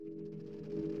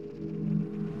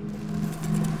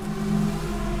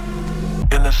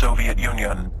Soviet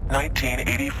Union,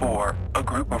 1984, a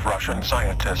group of Russian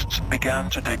scientists began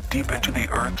to dig deep into the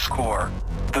Earth's core.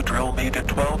 The drill made it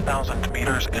 12,000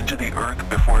 meters into the Earth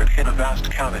before it hit a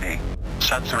vast cavity.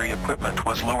 Sensory equipment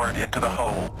was lowered into the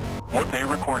hole. What they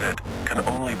recorded can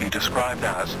only be described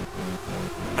as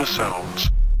the sounds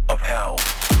of hell.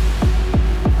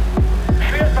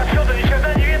 Свет, повсюду ни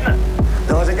черта не видно.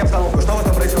 Доложите обстановку, что у вас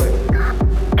там происходит?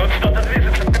 Тут что-то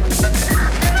движется. Назад!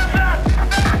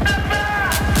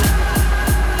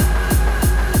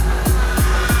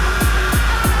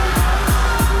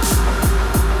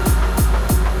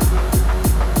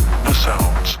 The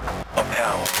sounds of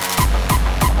hell.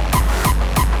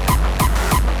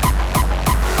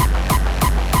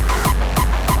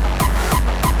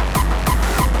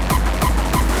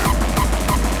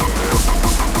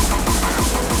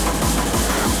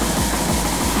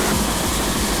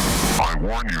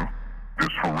 Warn you, this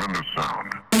horrendous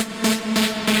sound.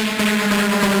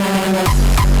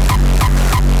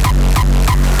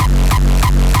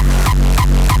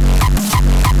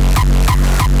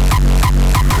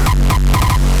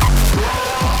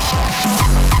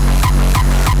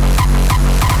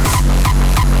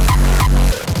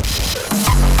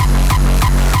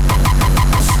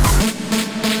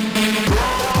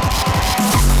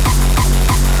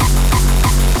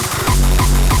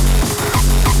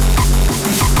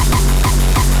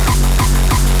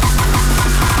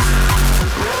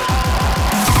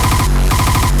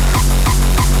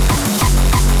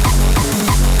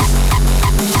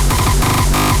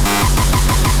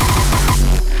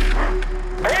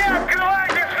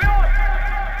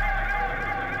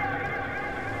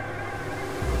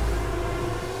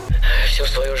 Всю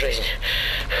свою жизнь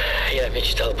я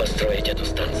мечтал построить эту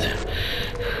станцию.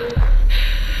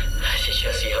 А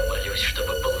сейчас я молюсь,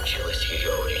 чтобы получилось ее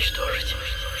уничтожить.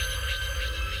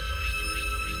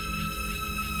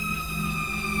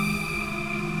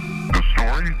 The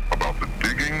story about the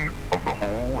digging of the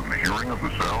hole and the hearing of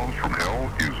the sounds from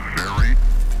hell is very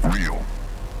real.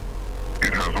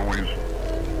 It has always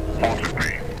haunted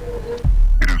me.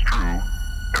 It is true,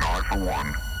 and I, for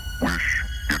one, wish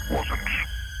it wasn't.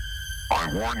 I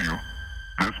warn you,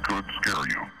 this could scare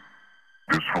you.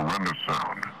 This horrendous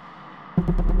sound.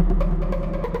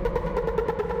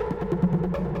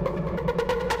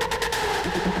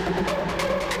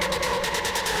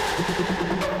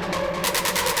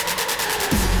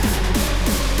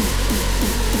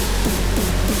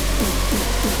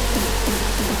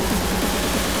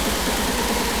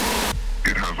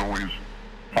 It has always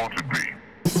haunted me.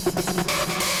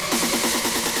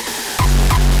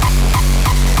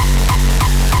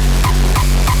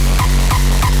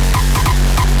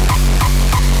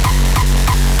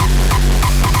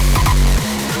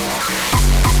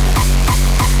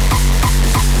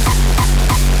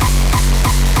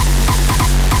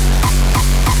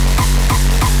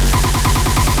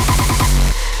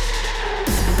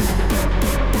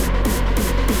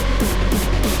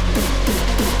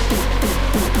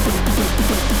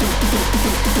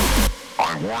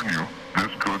 I warn you,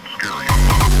 this could scare you.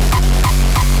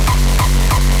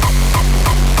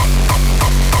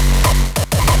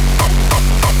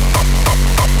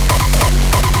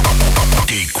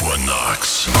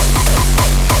 Equinox.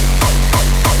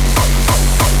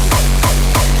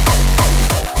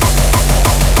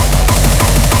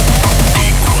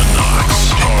 Equinox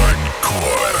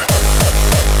Hardcore.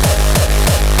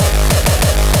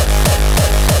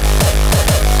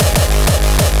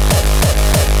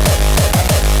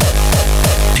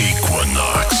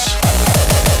 Equinox.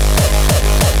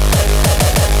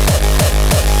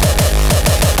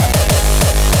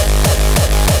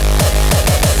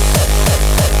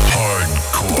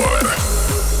 Hardcore.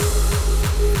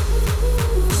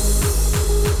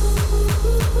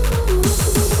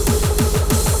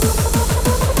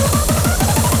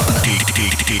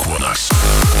 Equinox.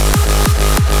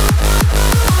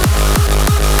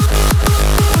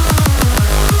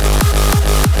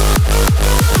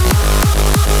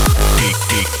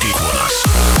 Equinox.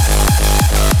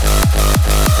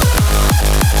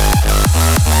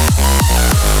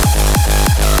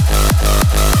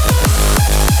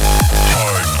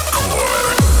 Hardcore.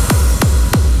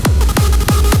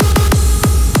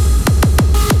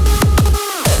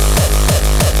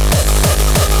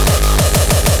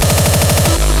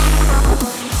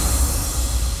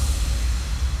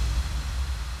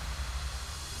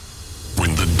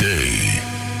 When the day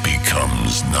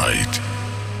becomes night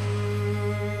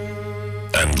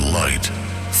and light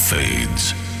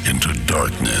fades into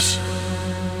darkness,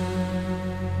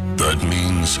 that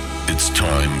means it's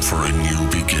time for a new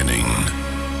beginning.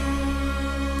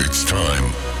 It's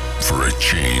time for a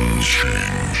change.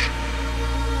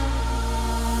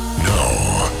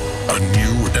 A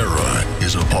new era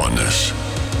is upon us.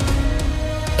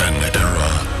 An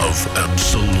era of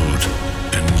absolute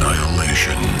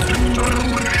annihilation.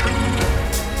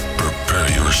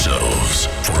 Prepare yourselves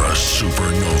for a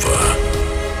supernova.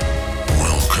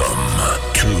 Welcome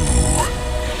to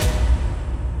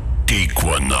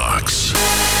Equinox.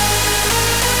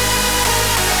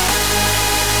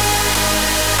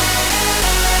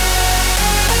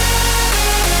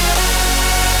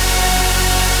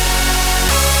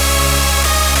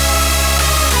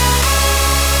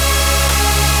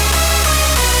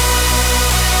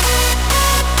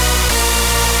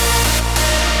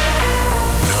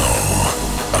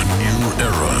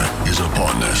 Era is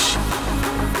upon us.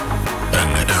 An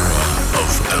era of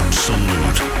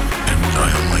absolute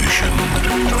annihilation.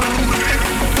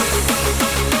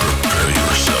 Prepare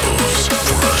yourselves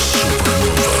for a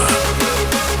supernova.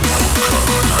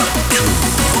 Welcome to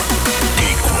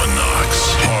Equinox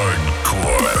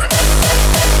Hardcore.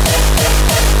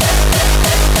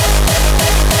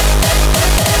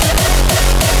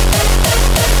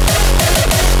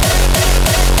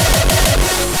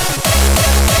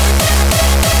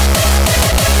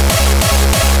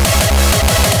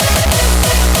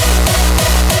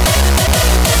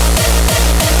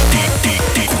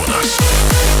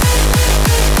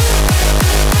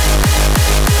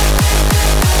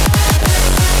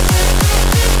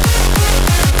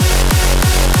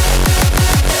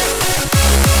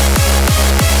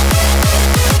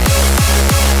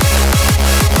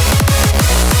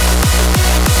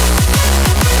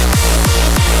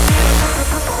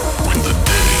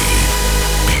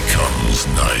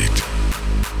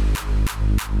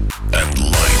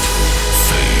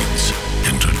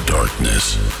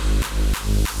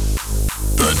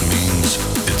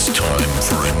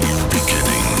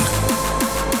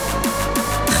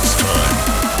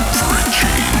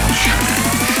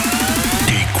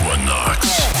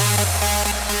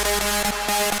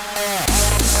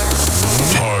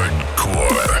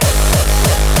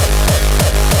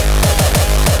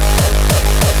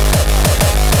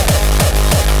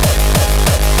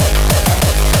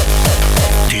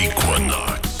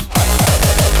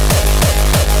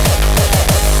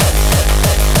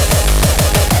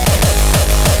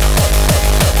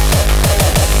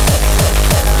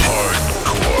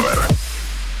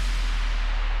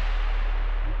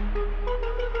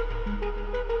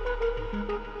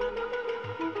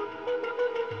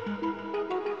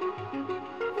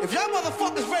 If y'all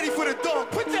motherfuckers ready for the dawn,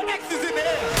 put your X's in the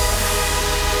air.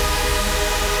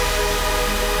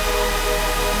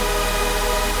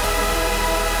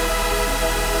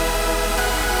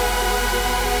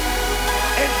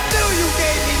 And still you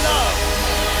gave me love.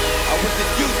 I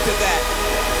wasn't used to that.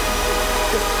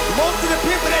 'Cause most of the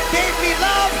people that gave me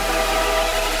love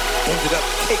ended up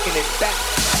taking it back.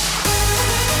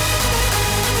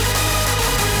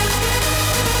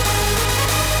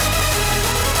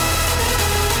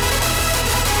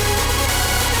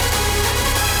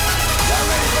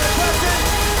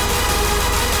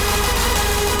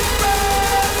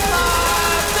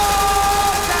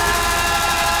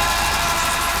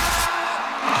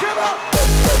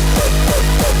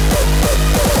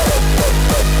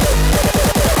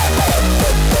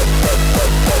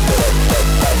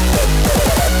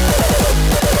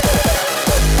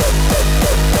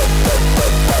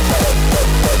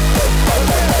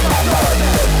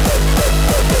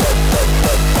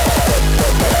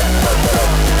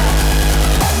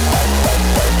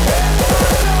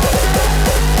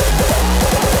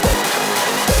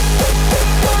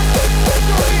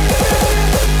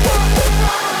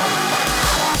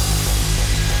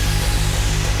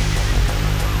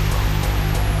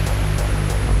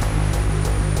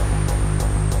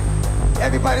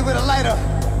 Everybody with a lighter.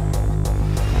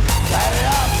 Light it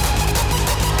up.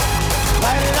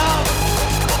 Light it up.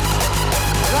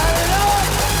 Light it up.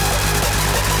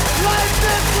 Light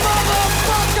this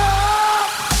motherfucker up.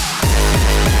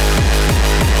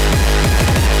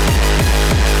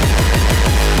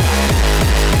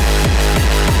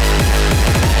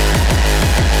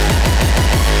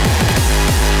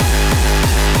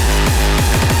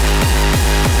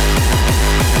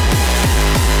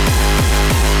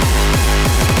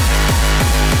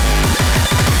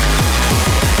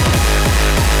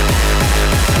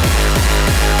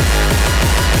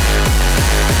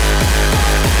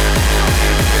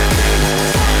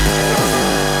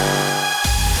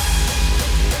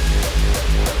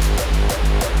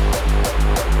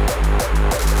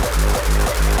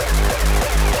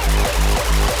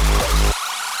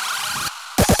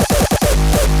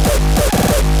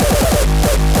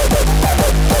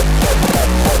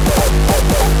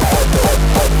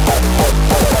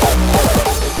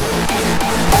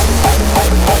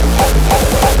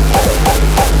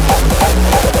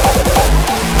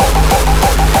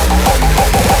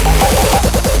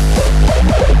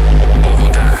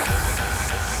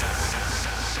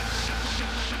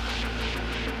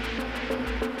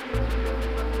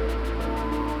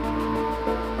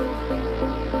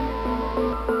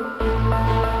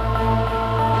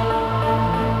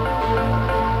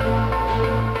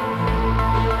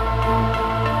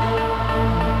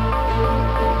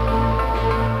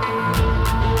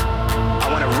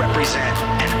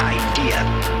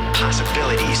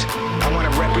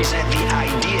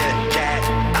 idea that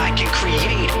I can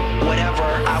create whatever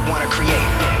I want to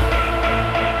create.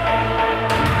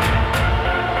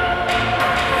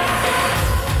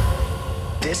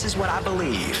 This is what I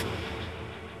believe,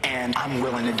 and I'm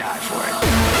willing to die for it.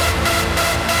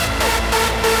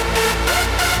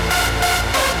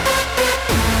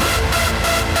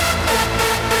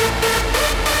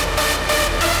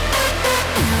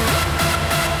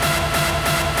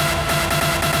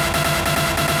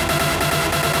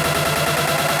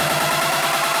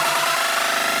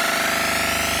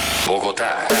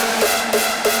 Bogotá.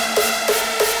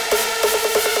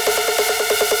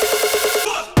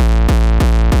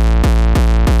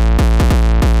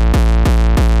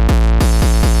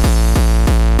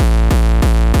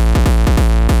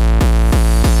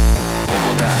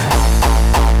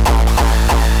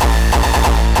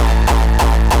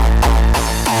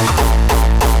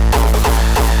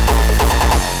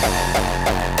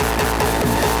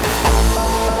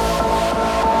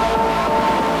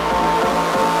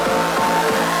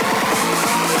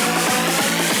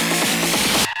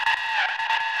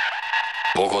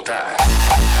 Bogotá.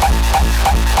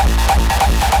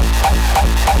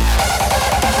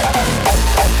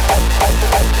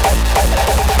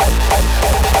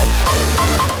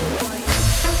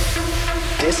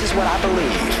 This is what I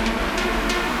believe,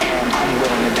 and I'm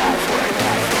willing to die for it.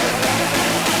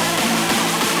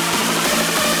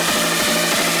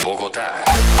 Bogotá.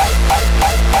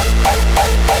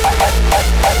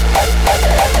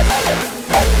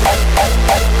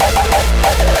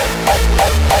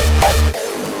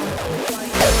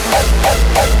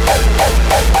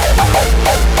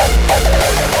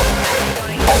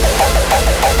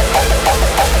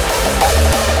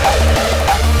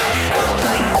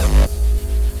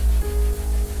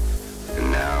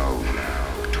 And now,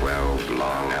 12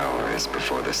 long hours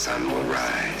before the sun will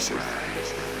rise and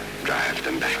drive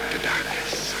them back to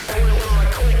darkness.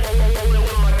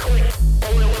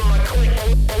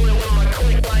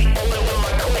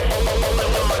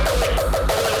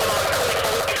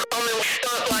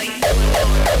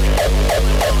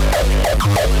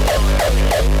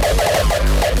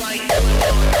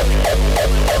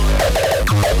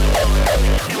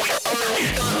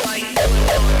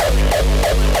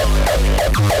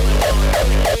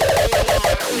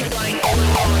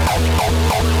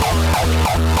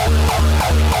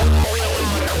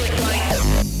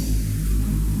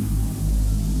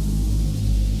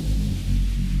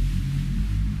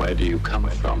 Where do you come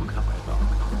from?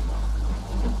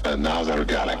 Another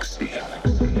galaxy.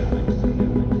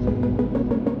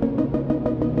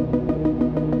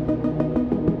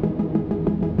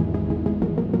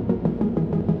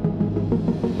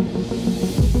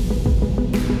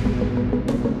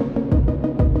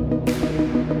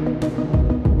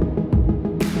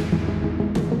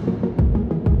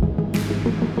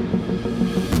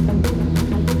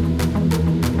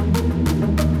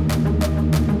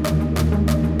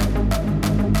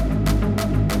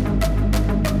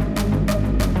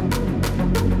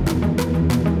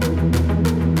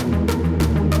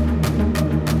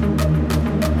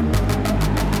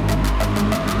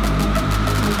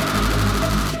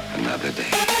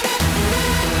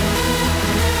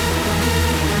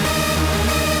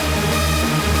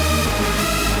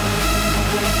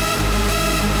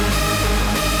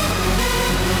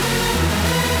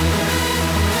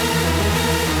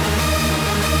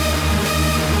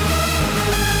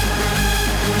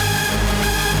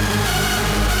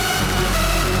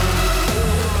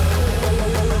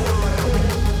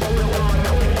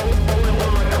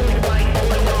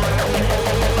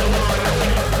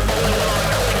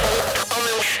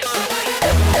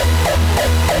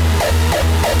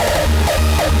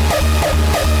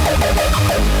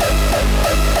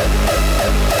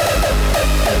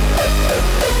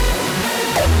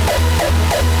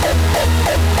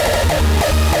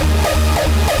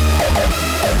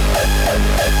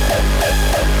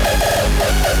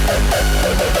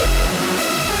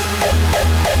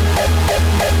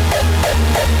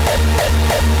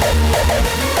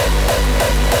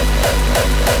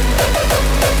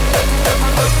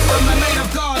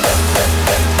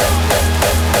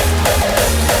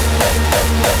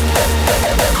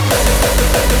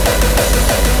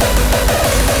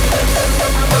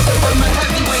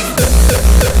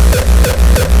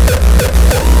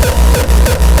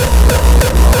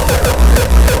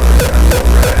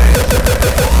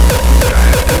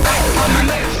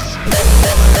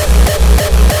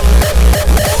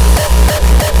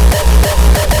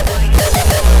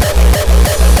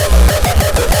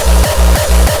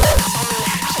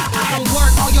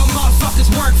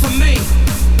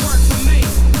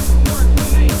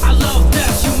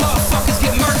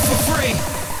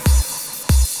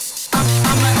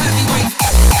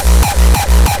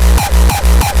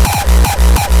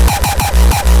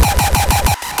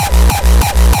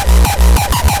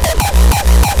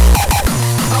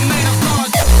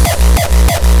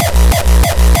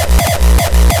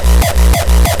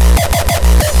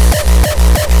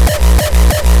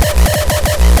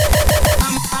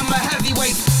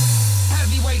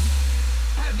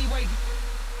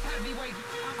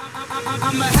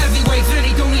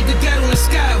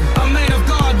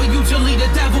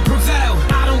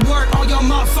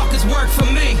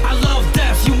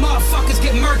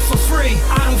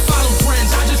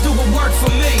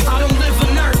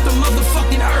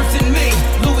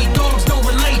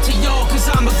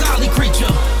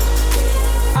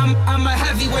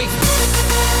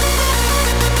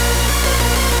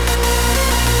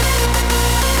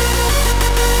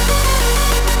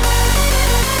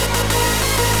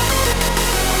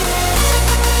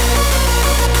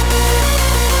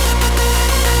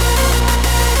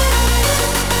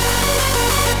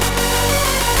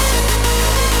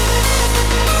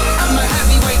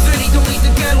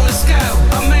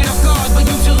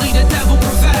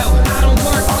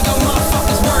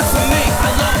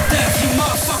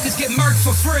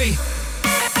 for free.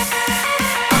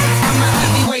 I'm a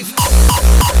heavyweight.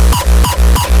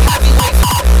 Heavyweight.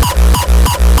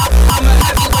 I'm a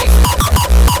heavyweight.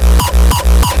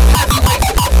 Heavyweight.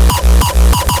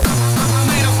 I'm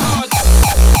made of God.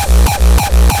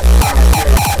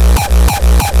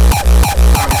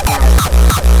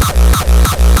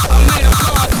 I'm made of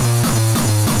God.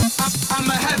 I'm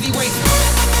a heavyweight. I'm a heavyweight.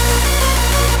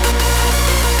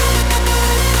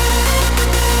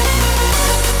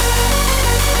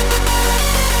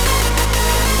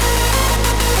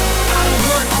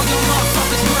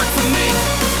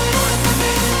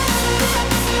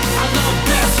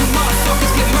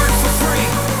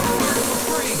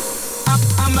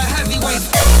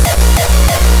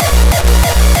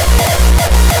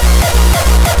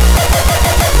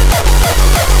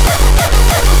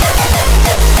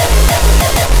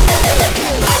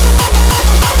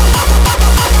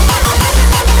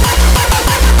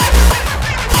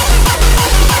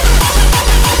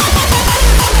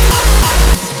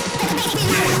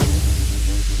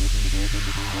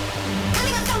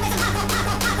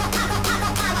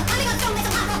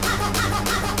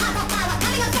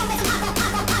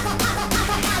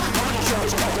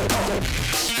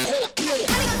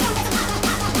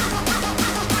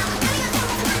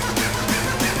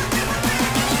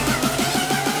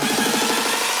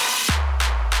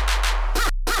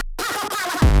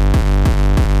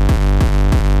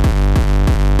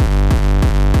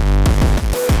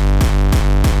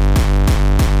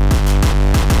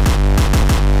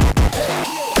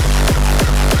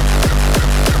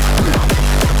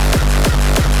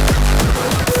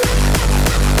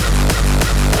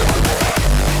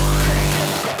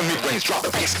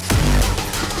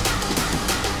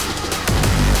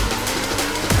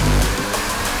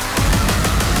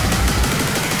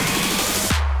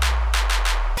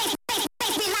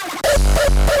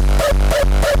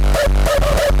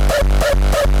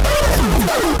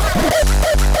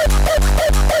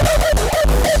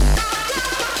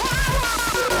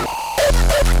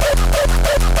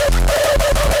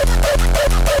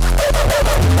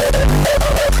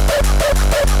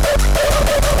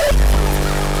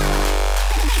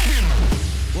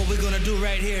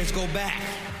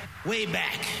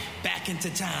 Back into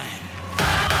time.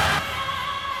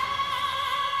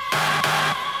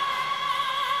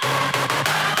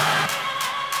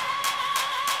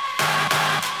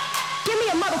 Give me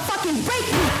a motherfucking break.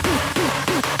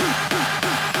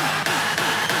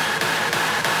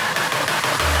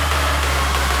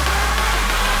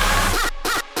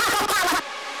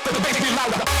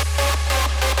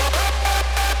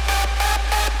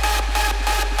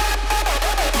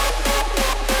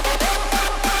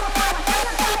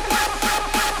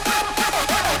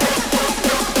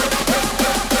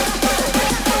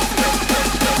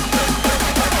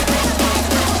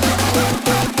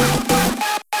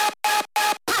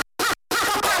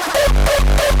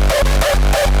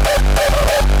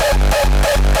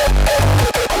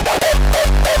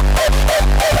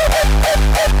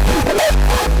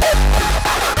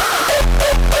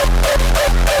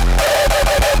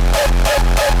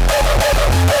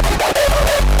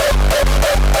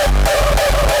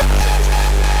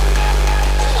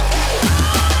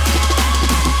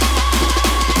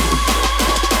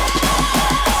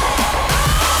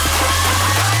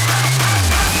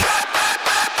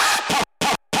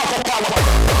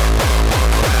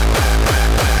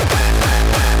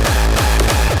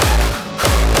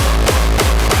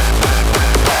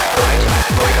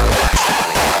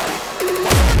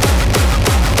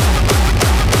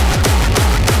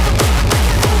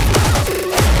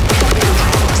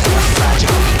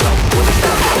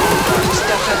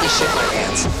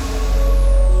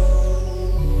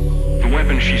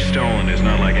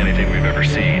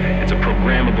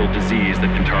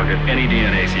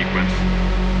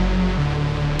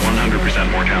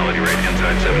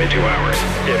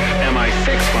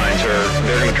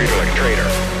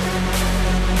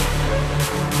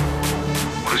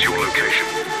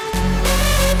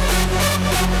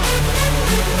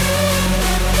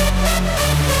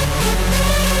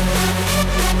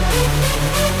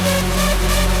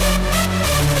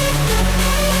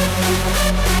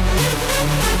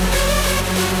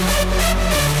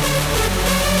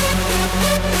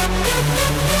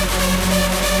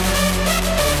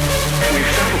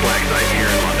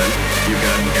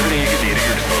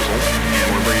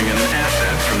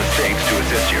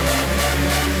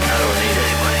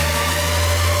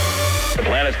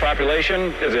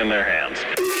 Population is in their hands.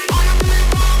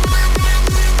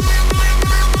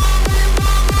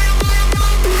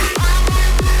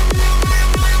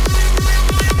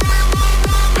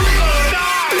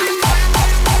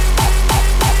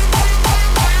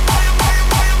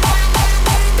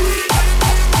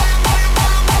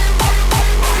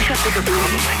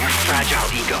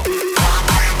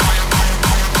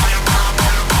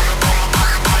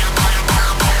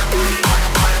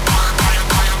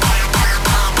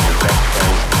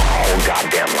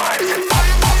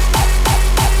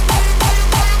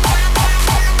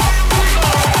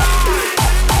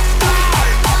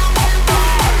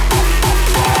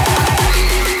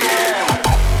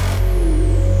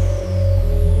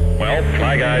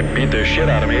 guy beat the shit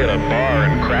out of me at a bar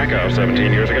in Krakow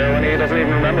 17 years ago, and he doesn't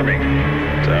even remember me.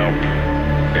 So,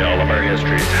 we all of our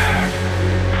histories.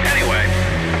 Anyway,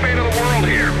 fate of the world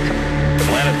here. The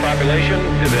planet's population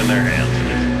is in their hands.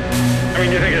 I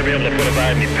mean, you think they'd be able to put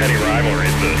aside any petty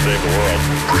rivalries to save the world?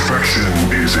 Perfection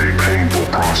is a painful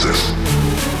process.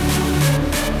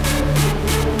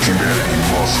 Humanity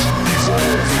must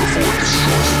evolve before it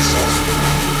destroys itself.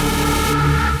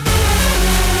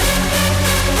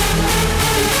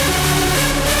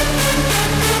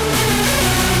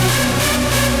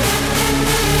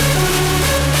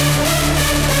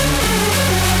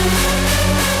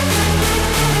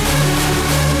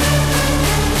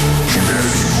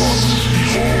 Humanity must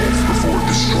evolve before it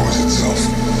destroys itself.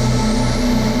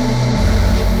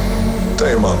 Tell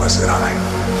your mom I said hi.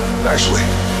 Actually,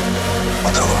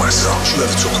 I'll tell her myself. You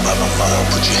ever talk about my mother,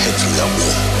 I'll put your head through that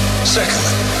wall.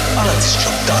 Secondly, I'll have this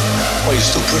job done while you're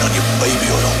still putting on your baby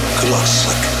oil. Good luck,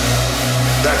 Slick.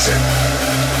 That's it.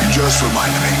 You just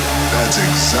reminded me. That's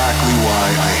exactly why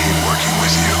I hate working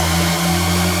with you.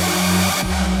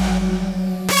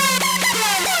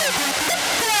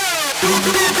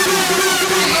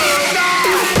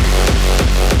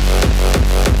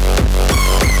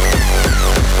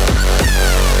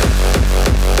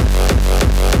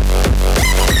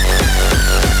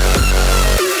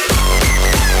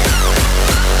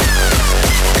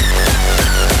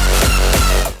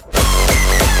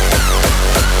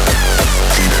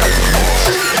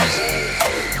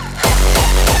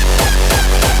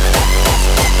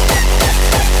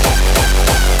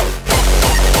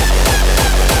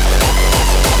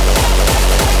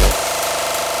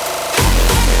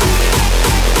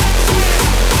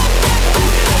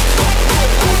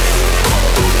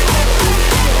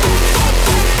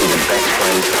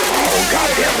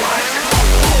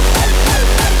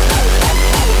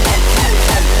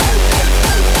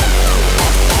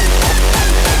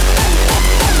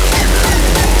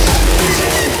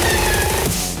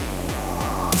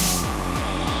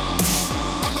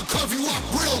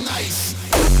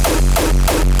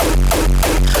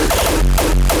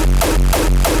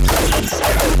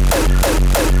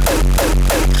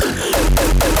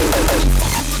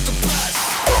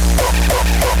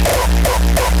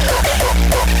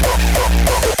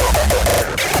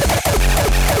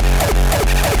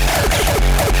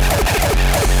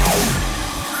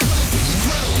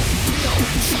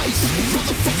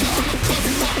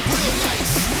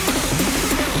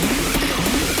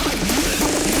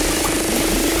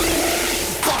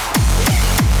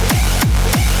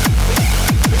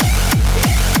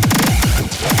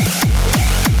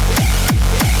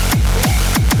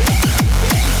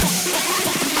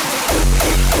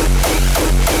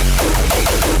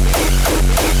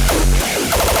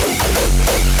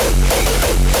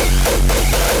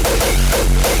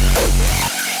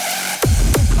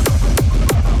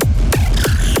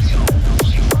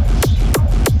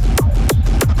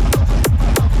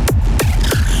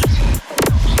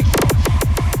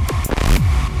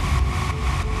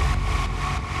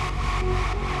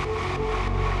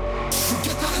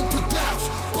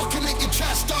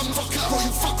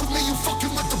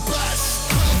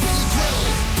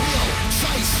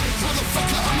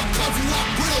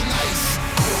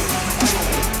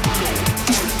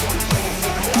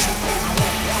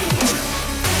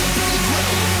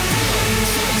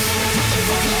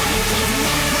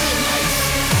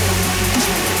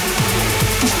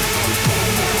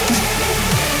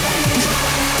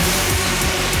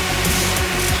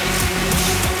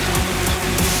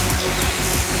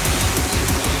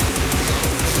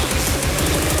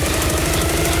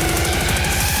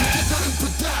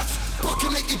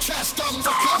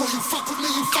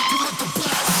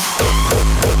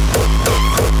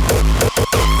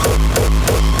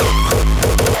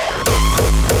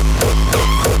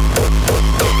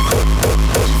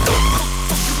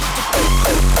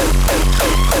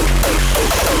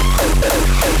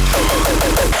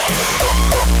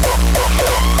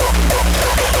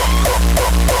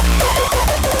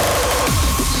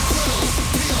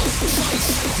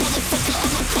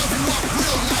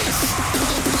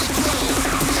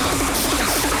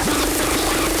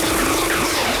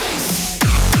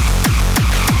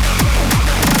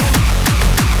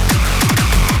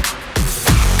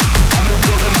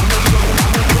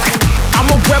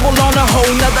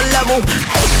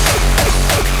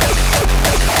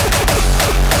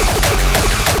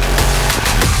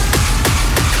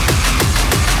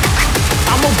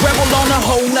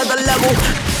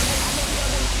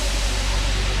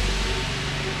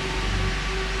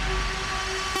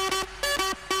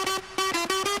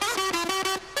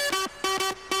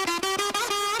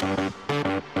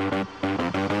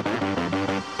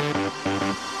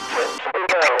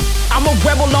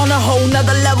 whole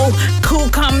nother level. Cool,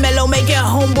 calm, mellow, making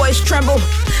homeboys tremble.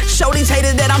 Show these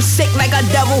haters that I'm sick like a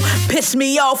devil. Piss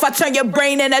me off, I turn your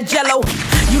brain into jello.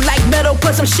 You like metal,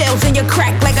 put some shells in your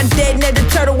crack. Like a dead Ninja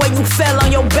Turtle when you fell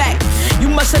on your back. You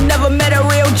must have never met a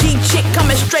real G chick.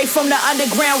 Coming straight from the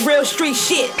underground, real street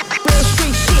shit. Real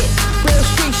street shit, real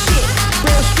street shit,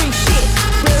 real street shit,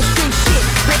 real street shit,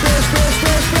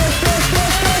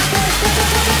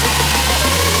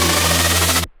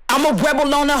 I'm a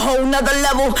rebel on a whole nother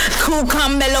level. Cool,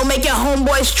 calm, mellow, make your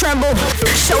homeboys tremble.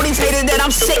 Show these haters that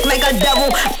I'm sick like a devil.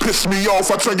 Piss me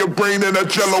off, I turn your brain into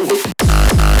jello.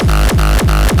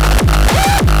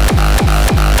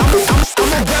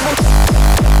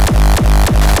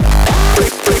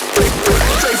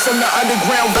 Straight from the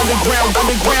underground.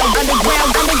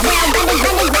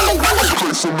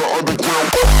 Straight from the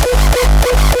underground.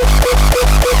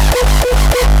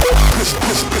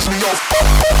 Piss me off.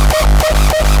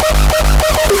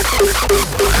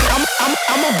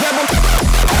 I'm a rebel.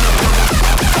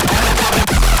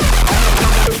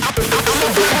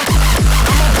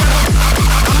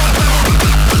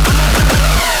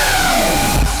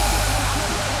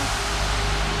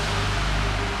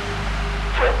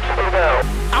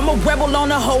 I'm a rebel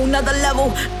on a whole nother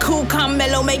level. Cool, calm,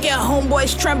 mellow, making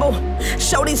homeboys tremble.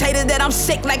 Show these haters that I'm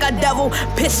sick like a devil.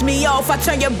 Piss me off, I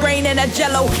turn your brain into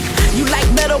jello. You like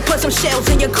metal, put some shells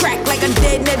in your crack. Like a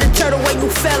dead Ninja Turtle when you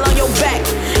fell on your back.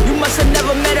 You must have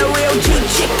never met a real G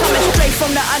chick. Coming straight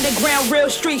from the underground, real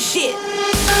street shit.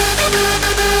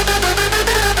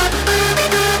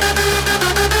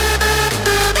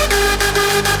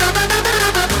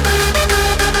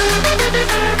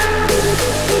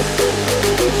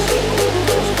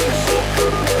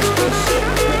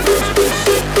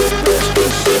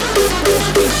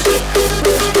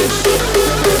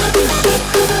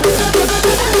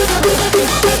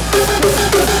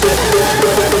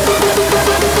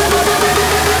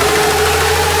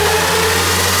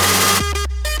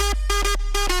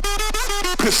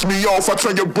 Piss me off, I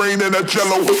turn your brain into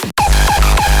jello.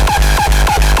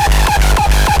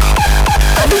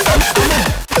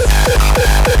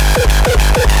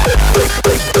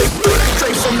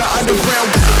 Straight from the underground.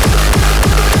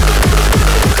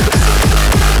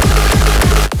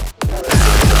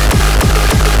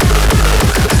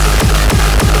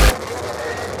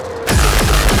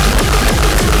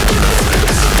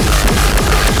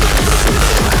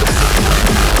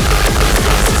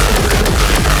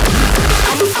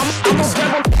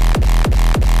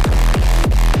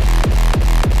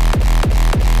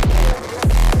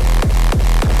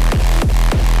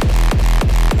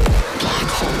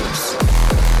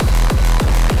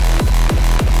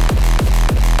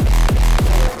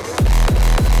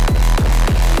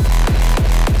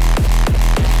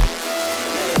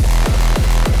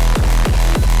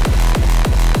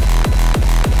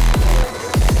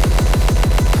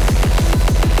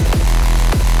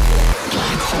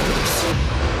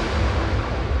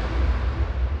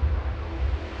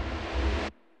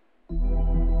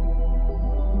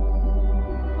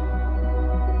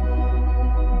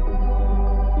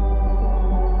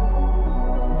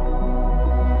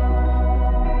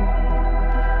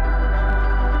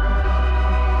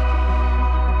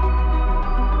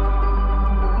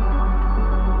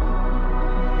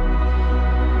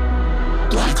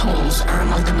 Holes are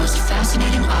among the most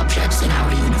fascinating objects in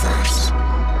our universe,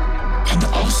 and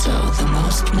also the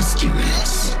most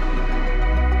mysterious.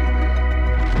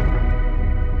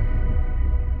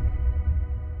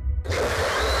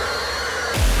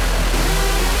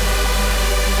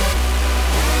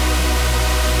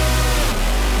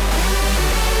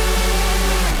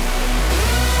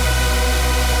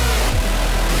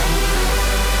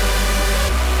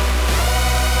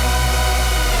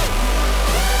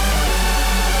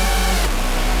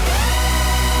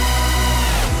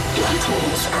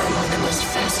 Holes are among the most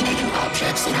fascinating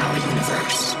objects in our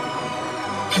universe,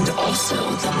 and also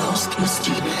the most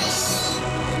mysterious.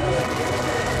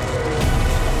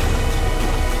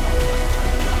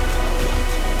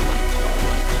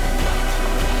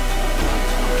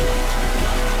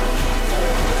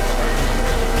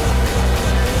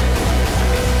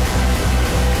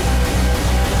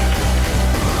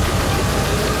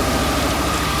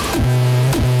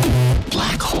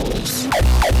 Black holes.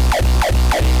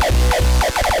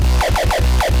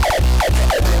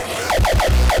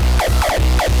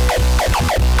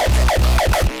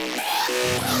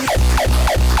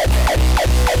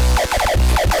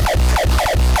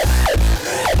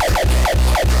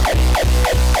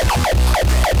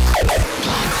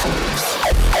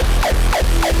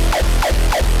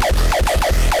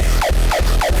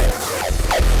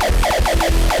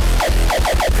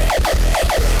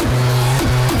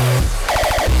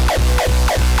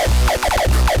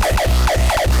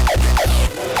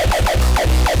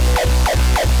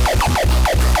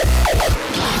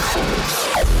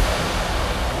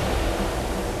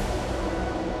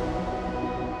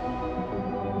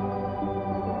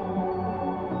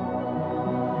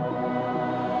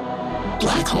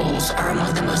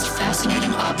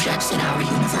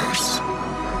 universe,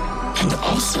 and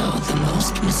also the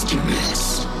most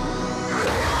mysterious.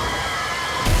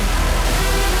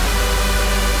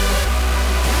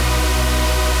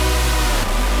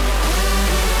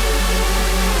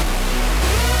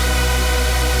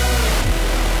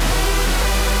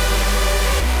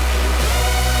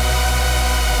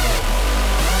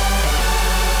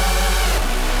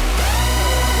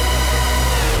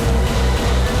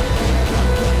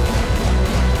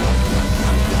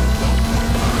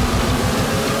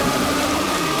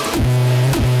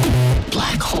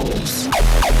 Black holes.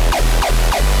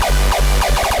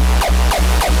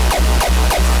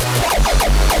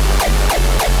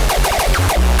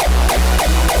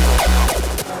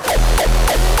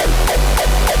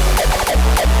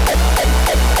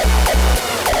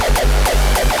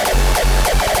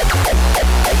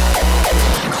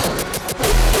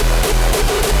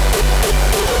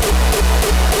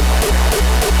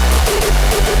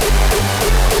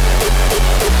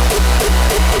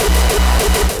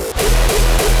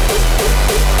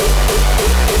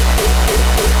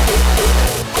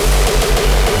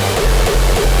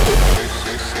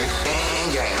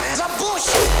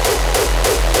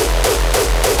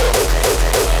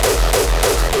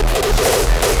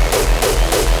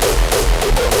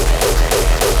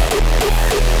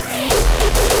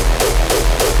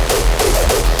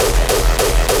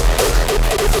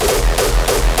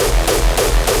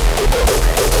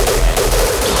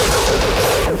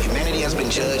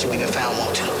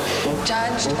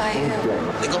 Judged by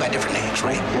who? They go by different names,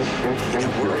 right? The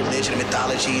world, religion,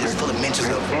 mythology, they're full of mentions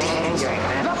of demons,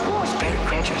 spirit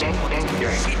creatures.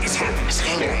 It's happening. It's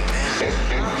Endgame, man.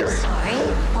 Sorry,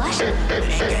 what?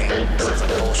 Endgame. Sounds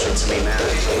like bullshit to me, man.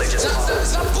 These religious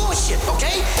it's not bullshit,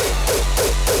 okay?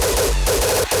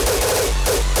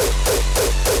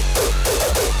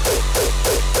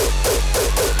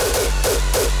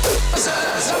 It's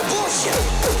not bullshit.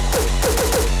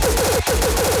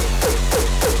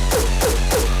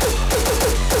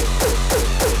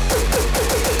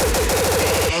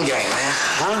 Endgame, man.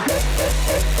 Huh?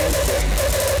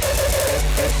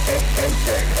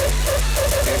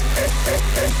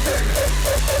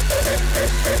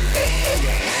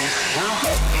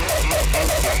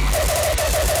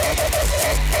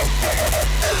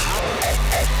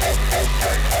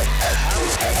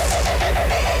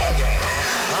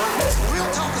 Real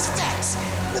talk is facts.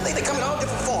 They come in all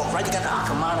different forms, right? You got the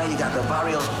Akamana, you got the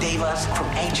Barrios Devas from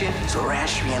ancient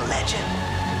Zoroastrian legend.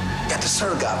 You got the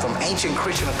Surga from ancient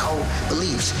Christian occult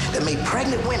beliefs that made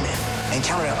pregnant women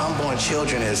encounter their unborn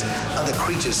children as other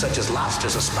creatures such as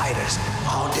lobsters or spiders.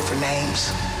 All different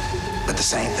names, but the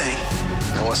same thing.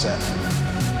 And what's that?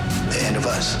 The end of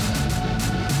us.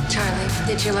 Charlie,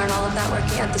 did you learn all of that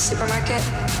working at the supermarket?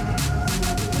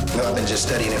 No, I've been just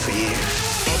studying it for years.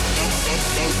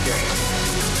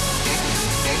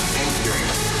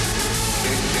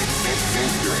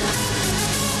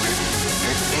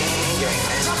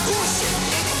 It's not bullshit.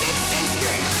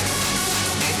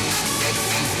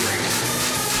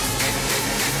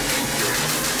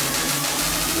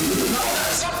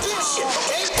 It's not bullshit,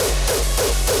 okay?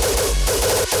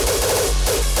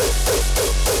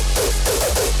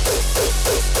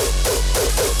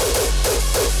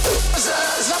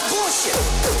 It's not bullshit.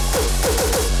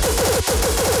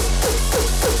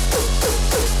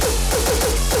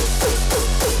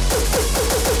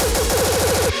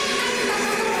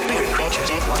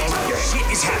 Shit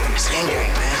is happening. It's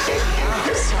Endgame, man.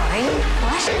 Sorry,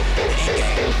 what?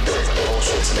 Endgame. Sounds like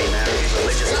bullshit to me, man. These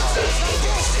religious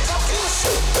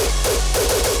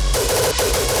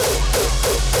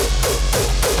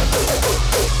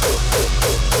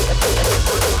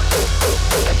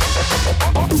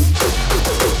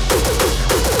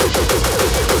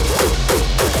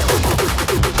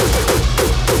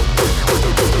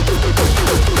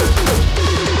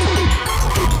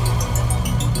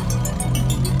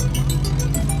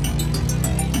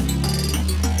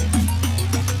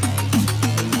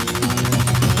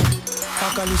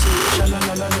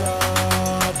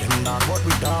Them not what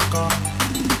we darker.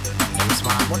 Them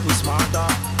smart what we smarter.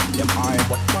 Them high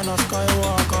but man a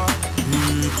skywalker.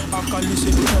 I can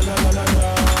listen to la la la la.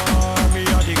 Me a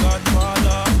the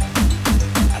godfather.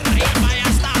 Real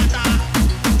fire starter.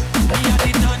 Me a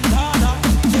the dundada.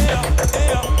 Yeah,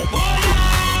 yeah. Oh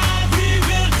Lord, we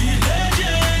will be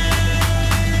legends.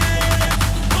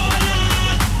 Oh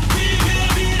Lord, we will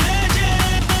be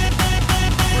legends.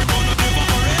 We're gonna live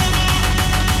forever.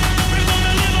 We're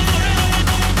gonna live forever.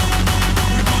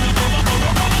 We're gonna live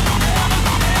forever.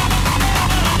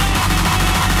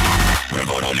 We're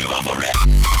gonna live forever.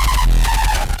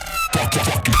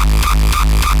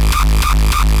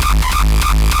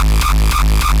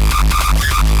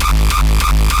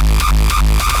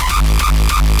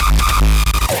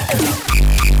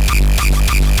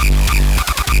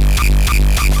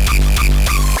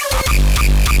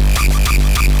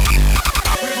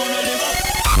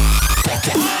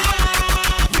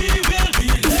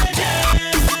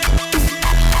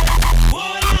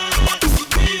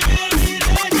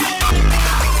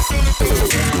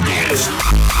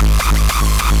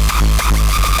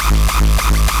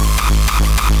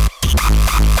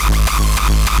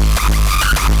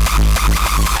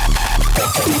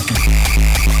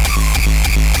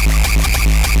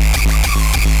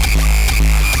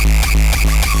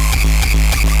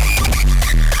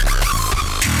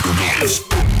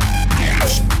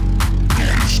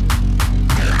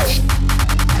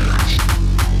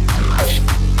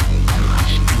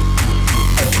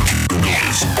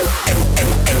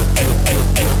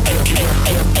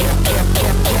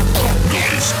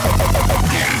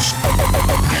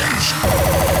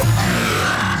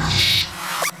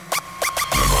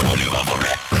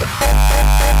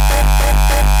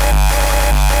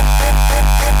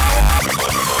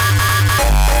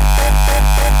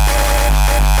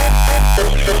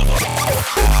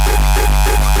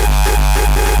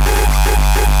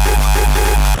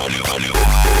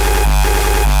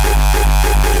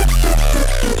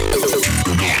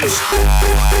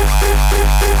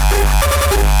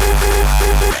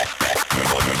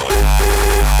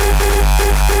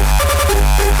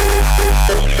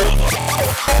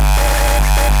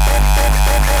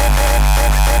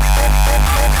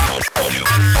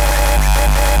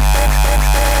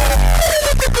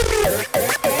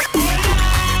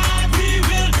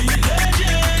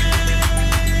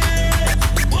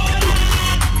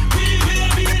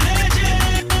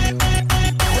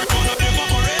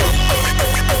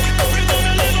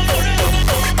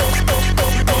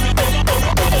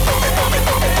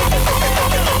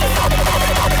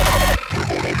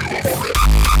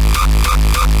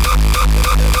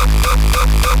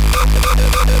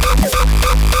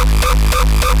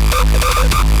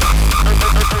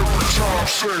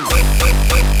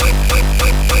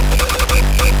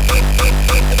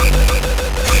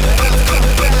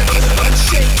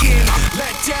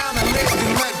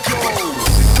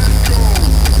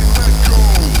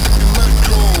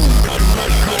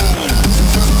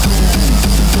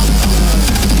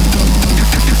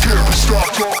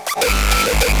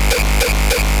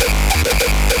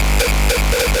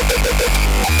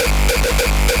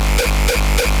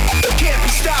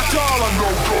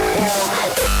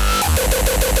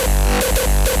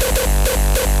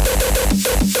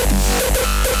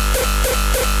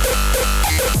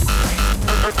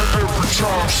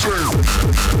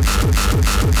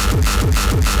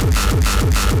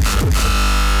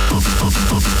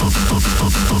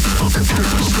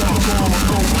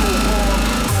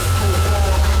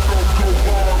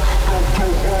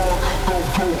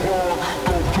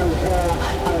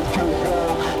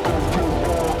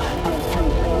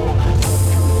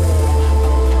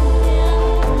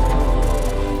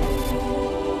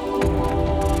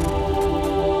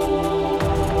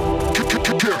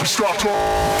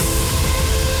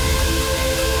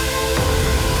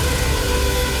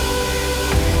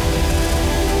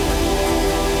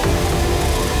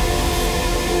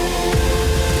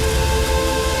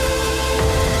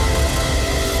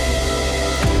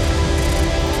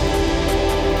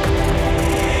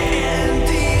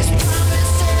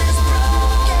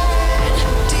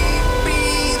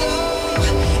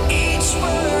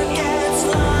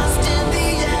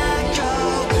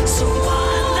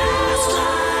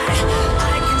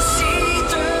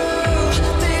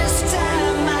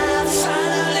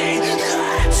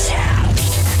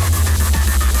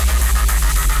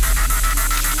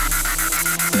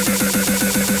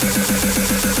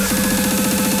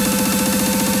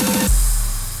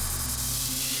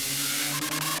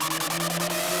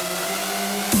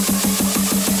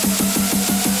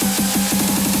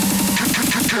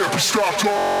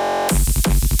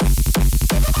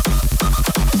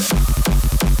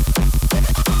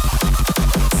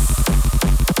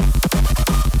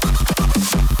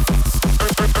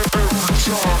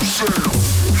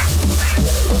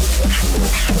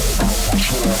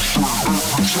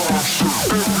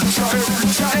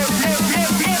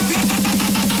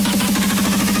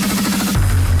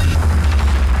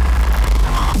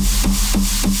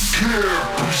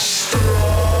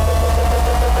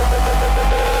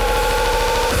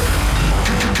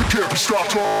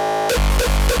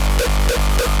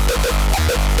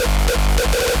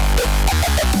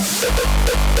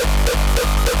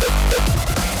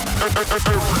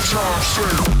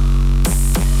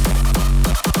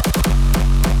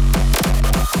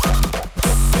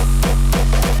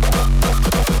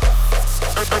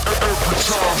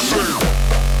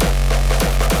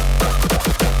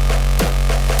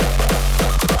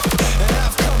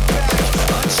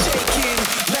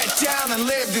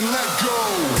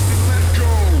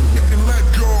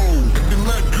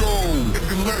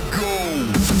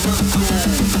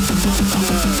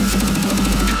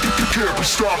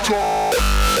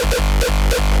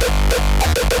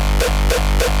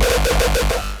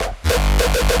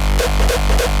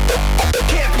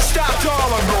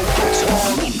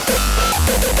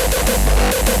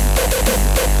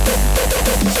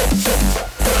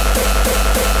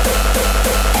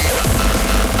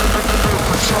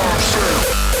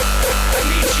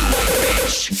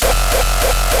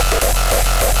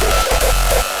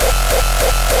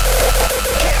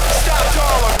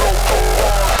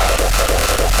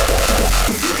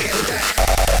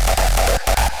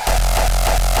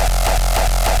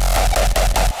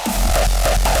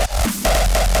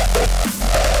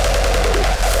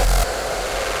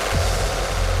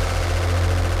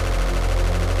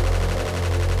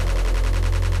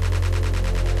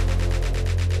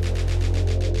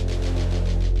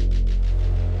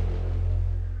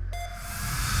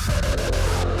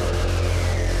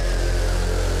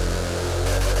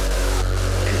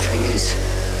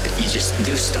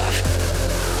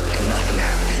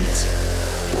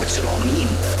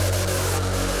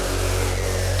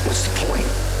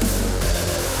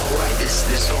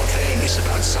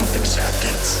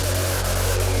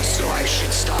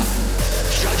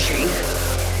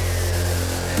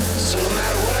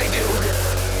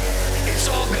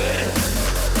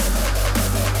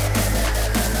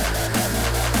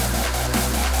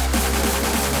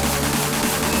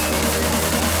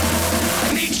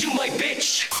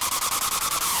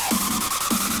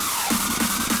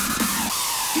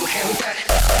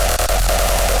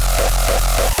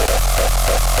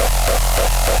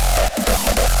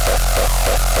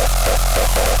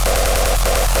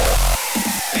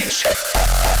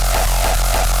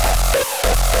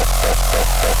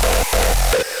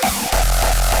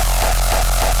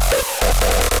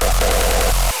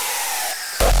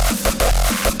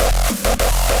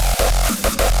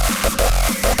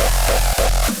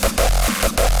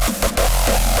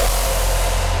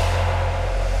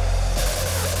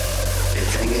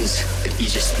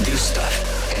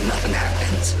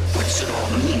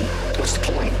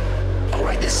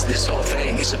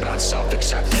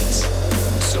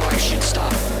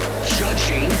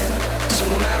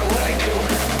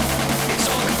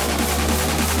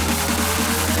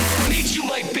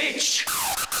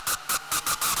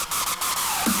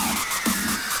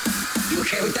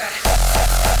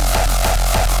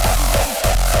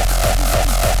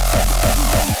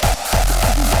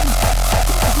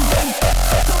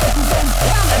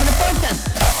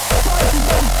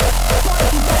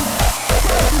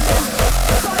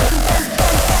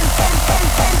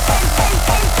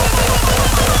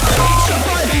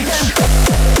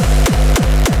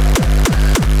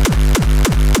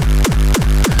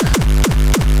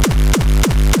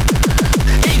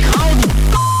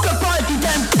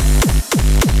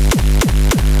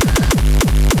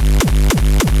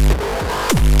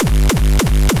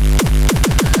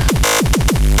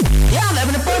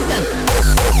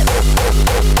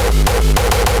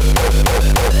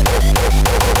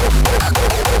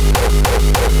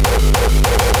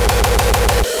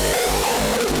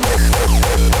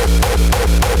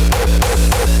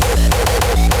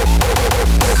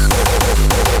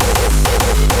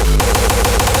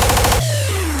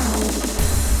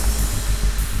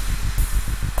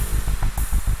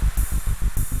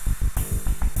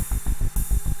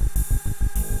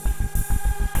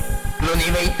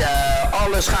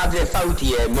 gaat weer fout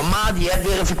hier. Mama die heeft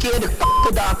weer een verkeerde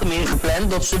datum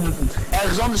ingepland dat ze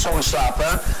ergens anders zou gaan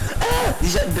slapen.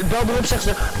 Die belde op, zegt ze,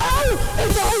 oh,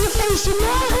 ik dacht dat je feestje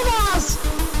morgen was.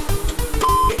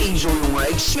 Ezel, jongen,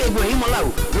 ik zweer, ik word helemaal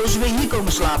lauw. Wil ze weer hier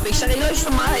komen slapen? Ik zeg, hey,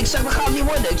 luister maar, ik zeg, dat gaat niet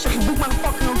worden. Ik zeg, je boek maar een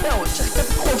fucking hotel. Ik zeg, ik heb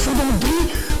godverdomme 3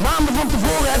 maanden van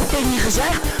tevoren heb ik tegen je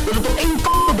gezegd dat het op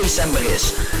 1 december is.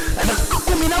 En dan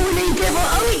kom je nou in één keer van,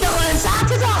 oh, ik dacht dat het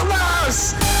zaterdag was.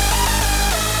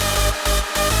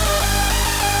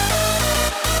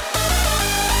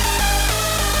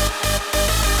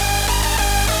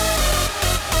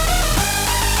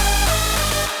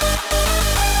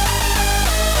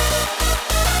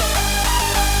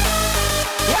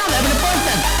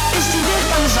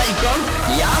 Zijkant?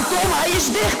 Ja, Tom, hij is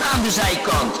dicht aan de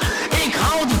zijkant. Ik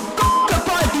haal die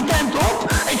partytent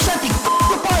op, ik zet die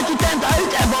partytent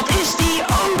uit en wat is die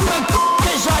open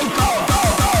zijkant?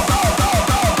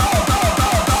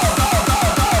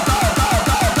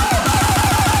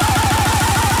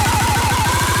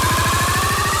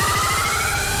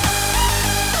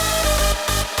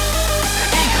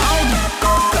 Ik haal die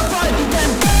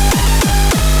partytent.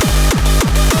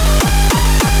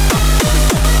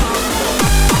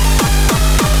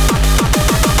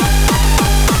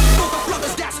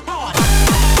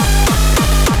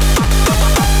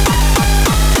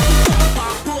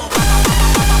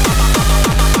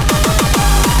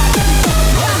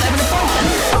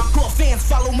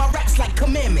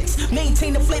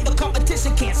 Maintain the flavor,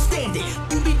 competition can't stand it.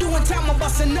 You be doing time, I'm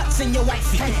busting nuts in your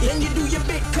wifey. Then you do your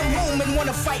bit, come home and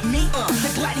wanna fight me. The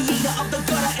gladiator of the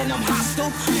gutter and I'm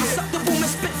hostile. I suck the boom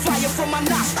and spit fire from my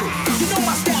nostril. You know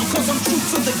my style cause I'm true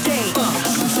to the game.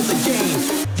 True to the game,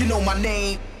 you know my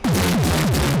name.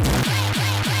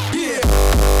 Yeah.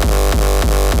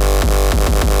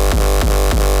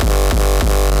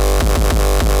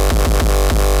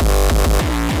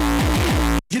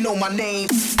 You know my name.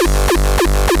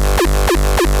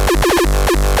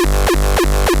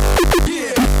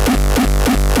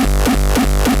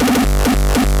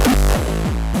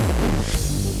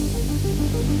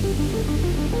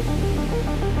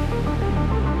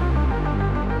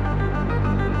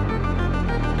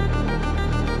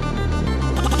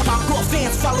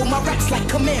 Follow my raps like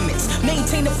commandments.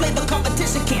 Maintain the flavor,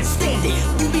 competition can't stand it.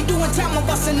 You be doing time, I'm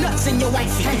busting nuts in your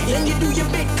wifey. Then you do your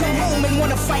bit, come home and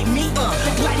wanna fight me.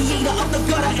 The gladiator of the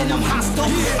gutter and I'm hostile.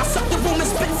 I suck the room and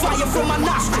spit fire from my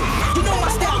nostril. You know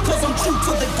my style cause I'm true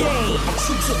to the game. I'm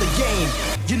true to the game.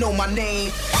 You know my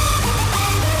name.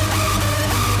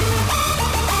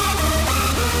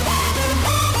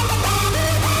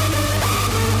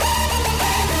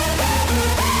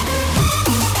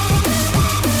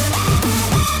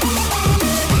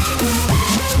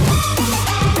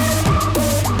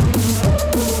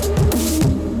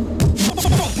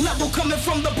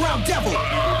 From the brown devil,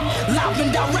 live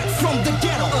and direct from the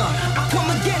ghetto. I come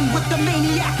again with the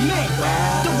maniac man,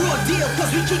 the real deal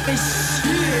cause we keep it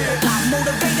live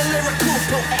motivated, lyrical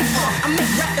poet. I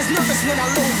make rappers nervous when I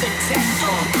load the tech.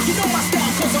 You know my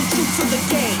style cause I'm true to the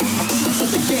game. I'm true to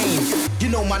the game. You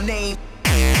know my name.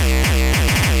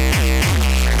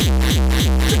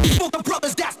 For the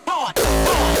brothers that's hard.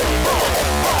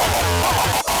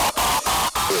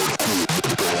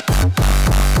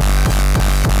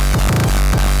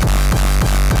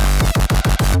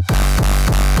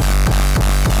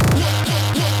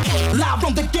 Live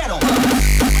from the ghetto.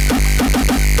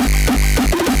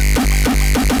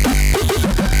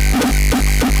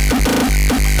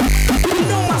 You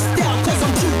know my style cause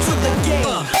I'm true to the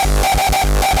game.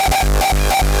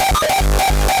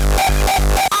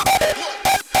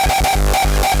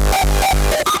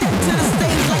 To the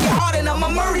stage like you're hard and I'ma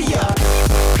murder ya.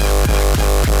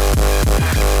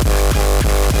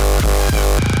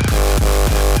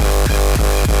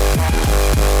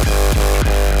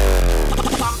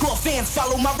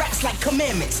 Follow my raps like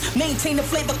commandments. Maintain the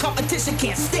flavor, competition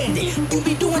can't stand it. You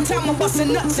be doing time, I'm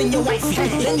busting nuts in your wifey.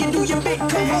 Then you do your bit,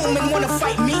 come home and wanna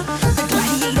fight me. The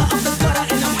gladiator of the gutter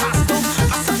and I'm hostile.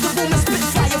 I suck the room and spit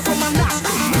fire from my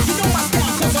nostril. You know my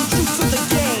style cause I'm true to the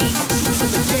game. I'm true to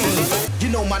the game. You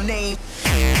know my name.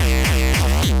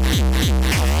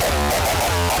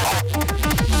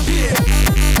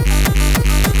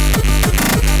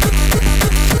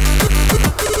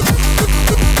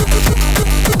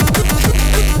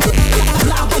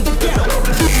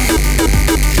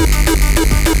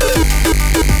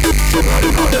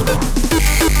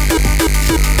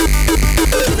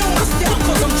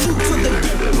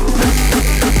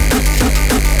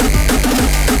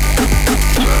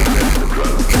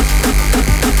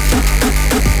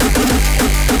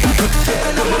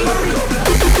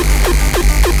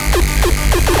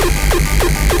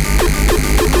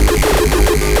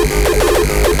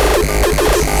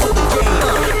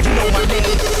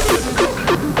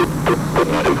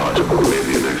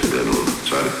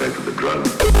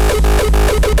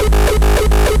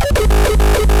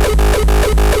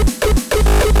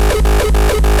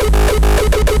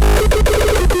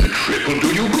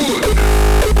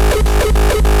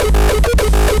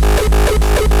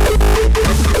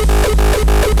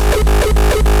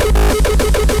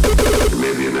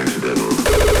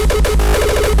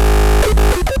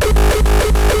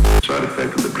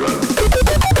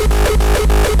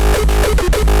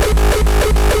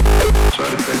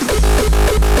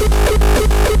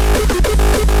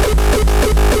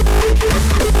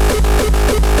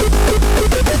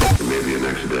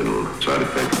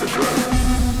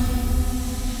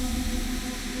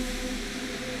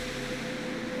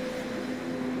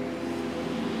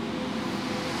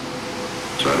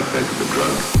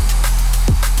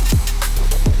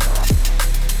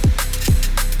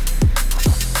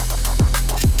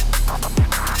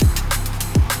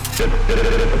 Difficult.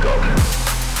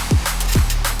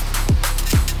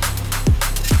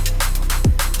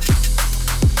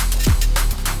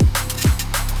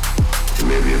 It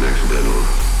may be an accidental.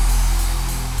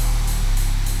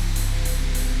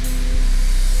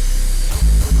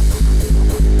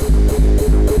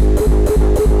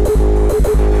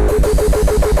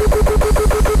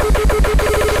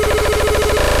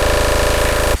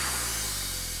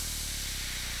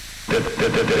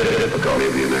 Difficult.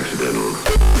 Maybe an accidental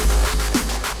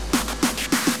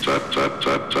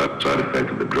side effect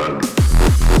of the drug.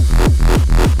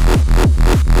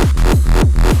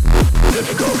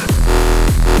 Difficult.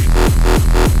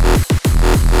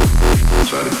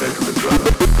 Side effect of the drug.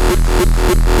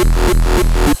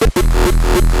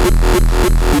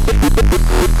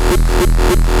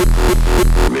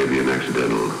 Maybe an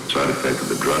accidental side effect of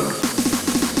the drug.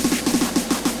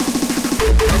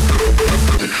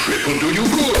 The trip will do you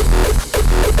good.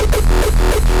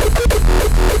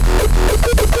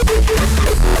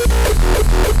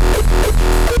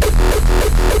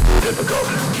 Difficult.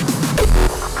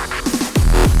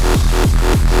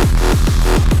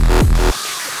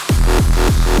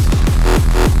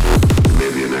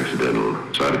 Maybe an accidental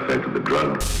side effect of the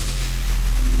drug.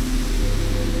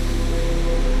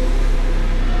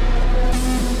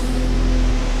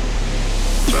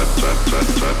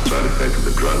 Side effect of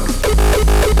the drug.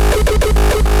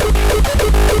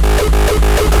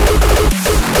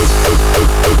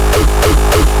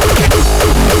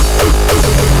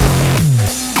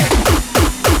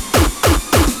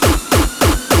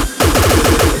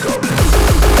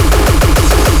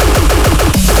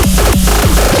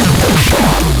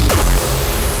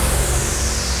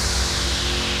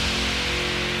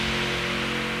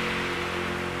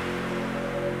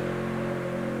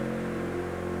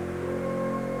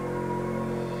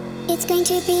 It's going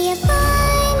to be a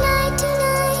fine night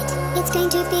tonight. It's going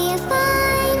to be a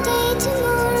fine day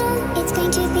tomorrow. It's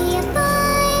going to be a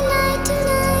fine night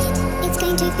tonight. It's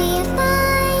going to be a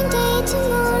fine day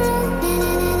tomorrow.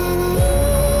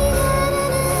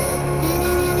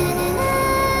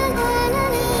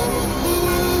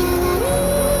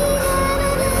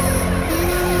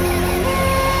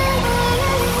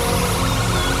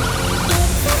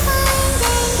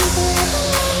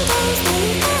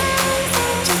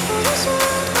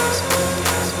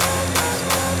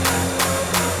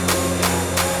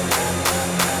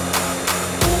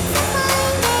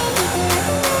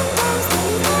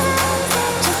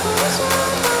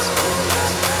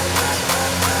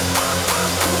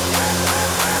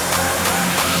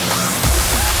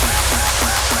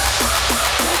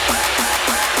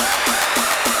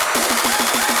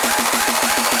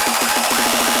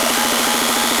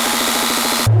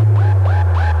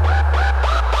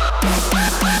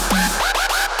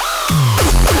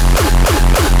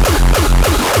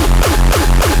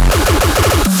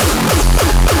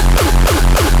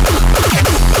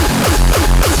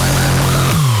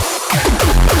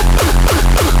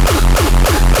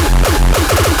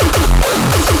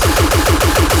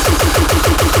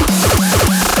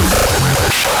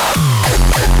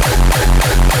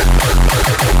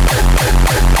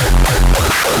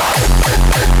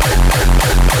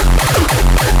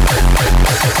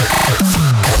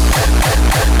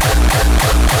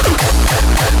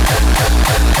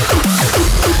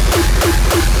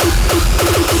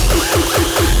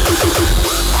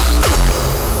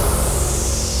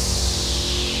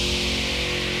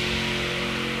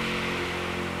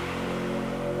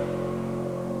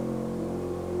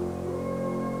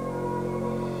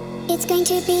 It's going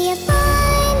to be a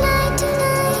fine night tonight.